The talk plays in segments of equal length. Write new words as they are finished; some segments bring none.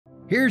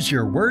Here's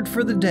your word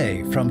for the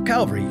day from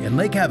Calvary in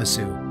Lake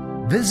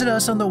Havasu. Visit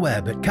us on the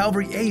web at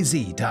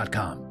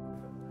calvaryaz.com.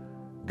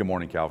 Good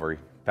morning, Calvary.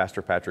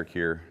 Pastor Patrick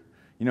here.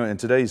 You know, in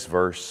today's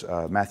verse,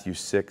 Matthew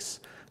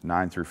 6,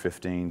 9 through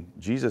 15,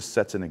 Jesus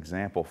sets an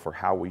example for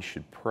how we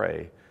should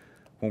pray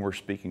when we're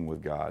speaking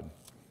with God.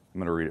 I'm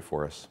going to read it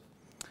for us.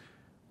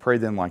 Pray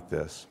then like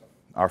this: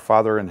 Our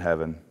Father in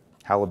heaven,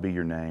 hallowed be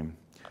your name.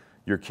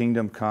 Your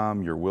kingdom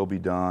come, your will be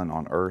done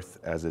on earth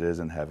as it is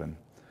in heaven.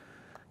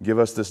 Give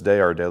us this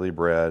day our daily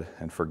bread,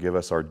 and forgive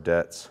us our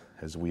debts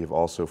as we have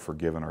also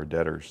forgiven our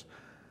debtors.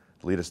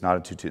 Lead us not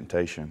into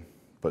temptation,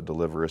 but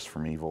deliver us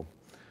from evil.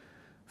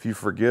 If you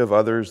forgive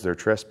others their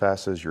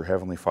trespasses, your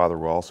heavenly Father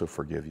will also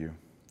forgive you.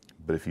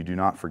 But if you do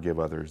not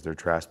forgive others their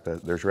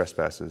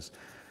trespasses,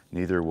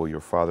 neither will your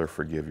Father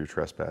forgive your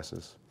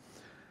trespasses.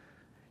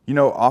 You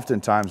know,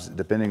 oftentimes,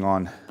 depending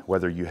on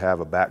whether you have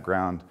a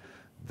background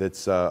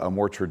that's a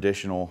more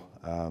traditional,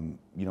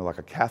 like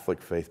a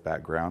Catholic faith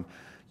background,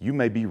 you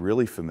may be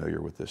really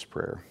familiar with this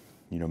prayer.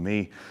 You know,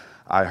 me,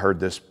 I heard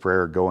this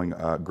prayer growing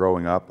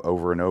up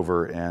over and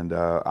over, and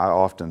I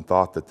often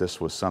thought that this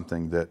was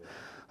something that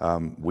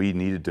we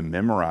needed to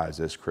memorize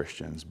as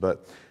Christians.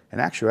 But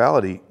in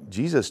actuality,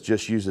 Jesus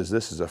just uses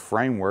this as a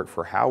framework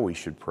for how we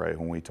should pray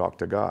when we talk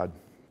to God.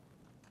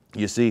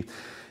 You see,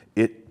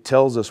 it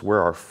tells us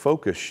where our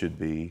focus should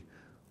be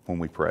when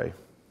we pray.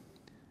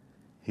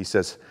 He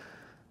says,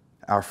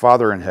 Our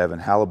Father in heaven,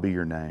 hallowed be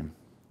your name.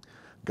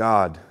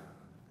 God,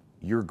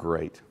 you're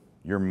great,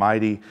 you're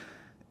mighty,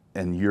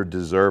 and you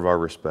deserve our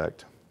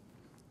respect.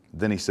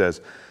 Then he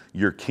says,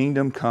 Your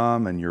kingdom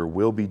come and your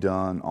will be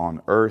done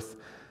on earth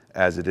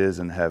as it is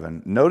in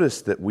heaven.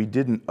 Notice that we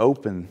didn't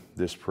open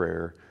this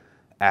prayer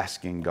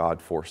asking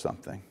God for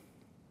something.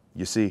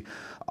 You see,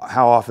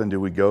 how often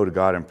do we go to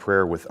God in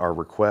prayer with our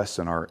requests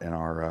and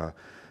our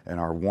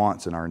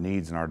wants and our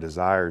needs and our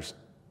desires,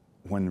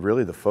 when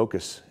really the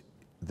focus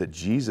that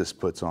Jesus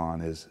puts on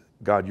is,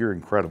 God, you're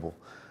incredible,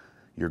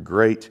 you're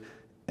great,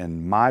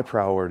 and my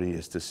priority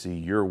is to see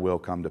your will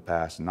come to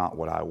pass, not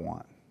what I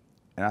want.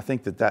 And I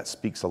think that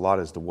speaks a lot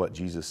as to what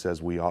Jesus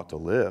says we ought to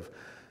live,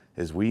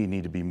 is we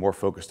need to be more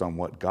focused on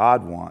what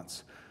God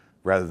wants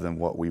rather than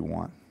what we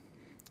want.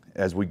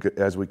 As we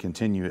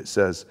continue, it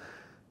says,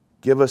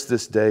 Give us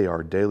this day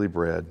our daily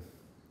bread.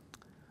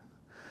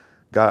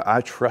 God, I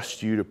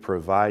trust you to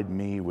provide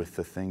me with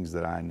the things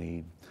that I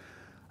need.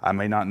 I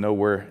may not know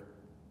where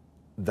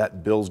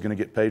that bill's going to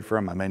get paid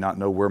from. I may not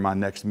know where my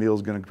next meal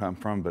is going to come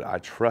from, but I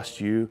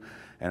trust you,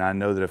 and I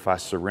know that if I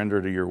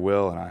surrender to your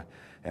will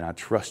and I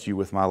trust you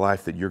with my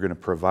life, that you're going to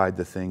provide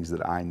the things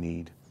that I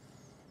need.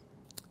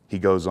 He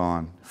goes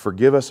on,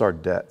 Forgive us our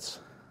debts.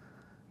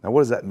 Now,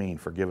 what does that mean,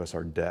 forgive us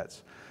our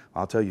debts?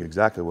 I'll tell you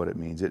exactly what it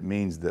means. It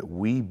means that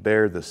we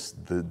bear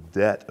the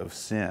debt of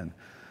sin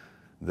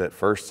that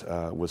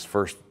was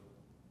first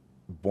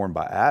born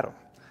by Adam.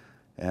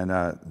 And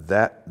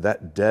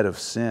that debt of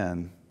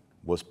sin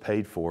was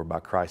paid for by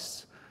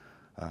Christ's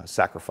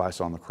sacrifice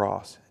on the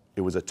cross.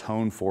 It was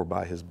atoned for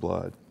by his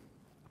blood,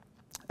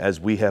 as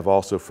we have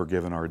also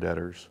forgiven our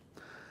debtors.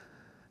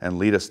 And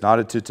lead us not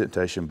into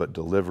temptation, but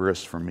deliver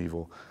us from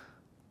evil.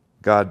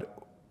 God,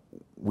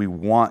 we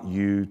want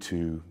you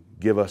to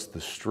give us the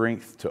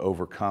strength to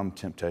overcome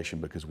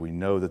temptation, because we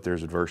know that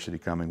there's adversity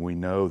coming. We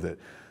know that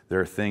there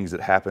are things that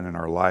happen in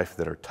our life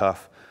that are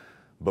tough,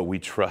 but we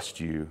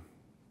trust you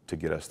to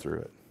get us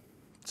through it.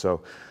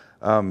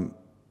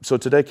 So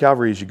today,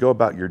 Calvary, as you go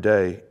about your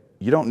day,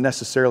 you don't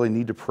necessarily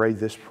need to pray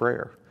this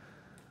prayer,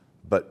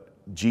 but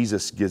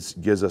Jesus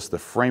gives us the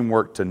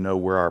framework to know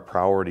where our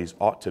priorities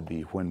ought to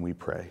be when we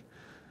pray.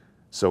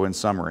 So in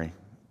summary,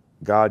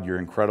 God, you're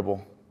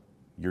incredible.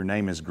 Your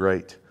name is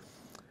great.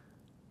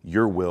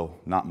 Your will,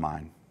 not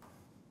mine.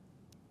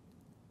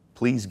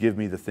 Please give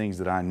me the things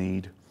that I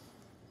need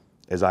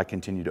as I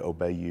continue to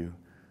obey you.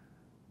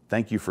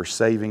 Thank you for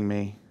saving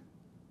me.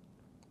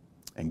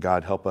 And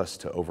God, help us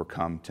to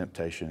overcome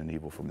temptation and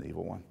evil from the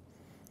evil one.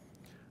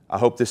 I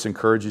hope this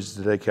encourages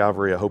you today,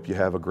 Calvary. I hope you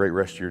have a great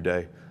rest of your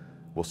day.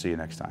 We'll see you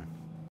next time.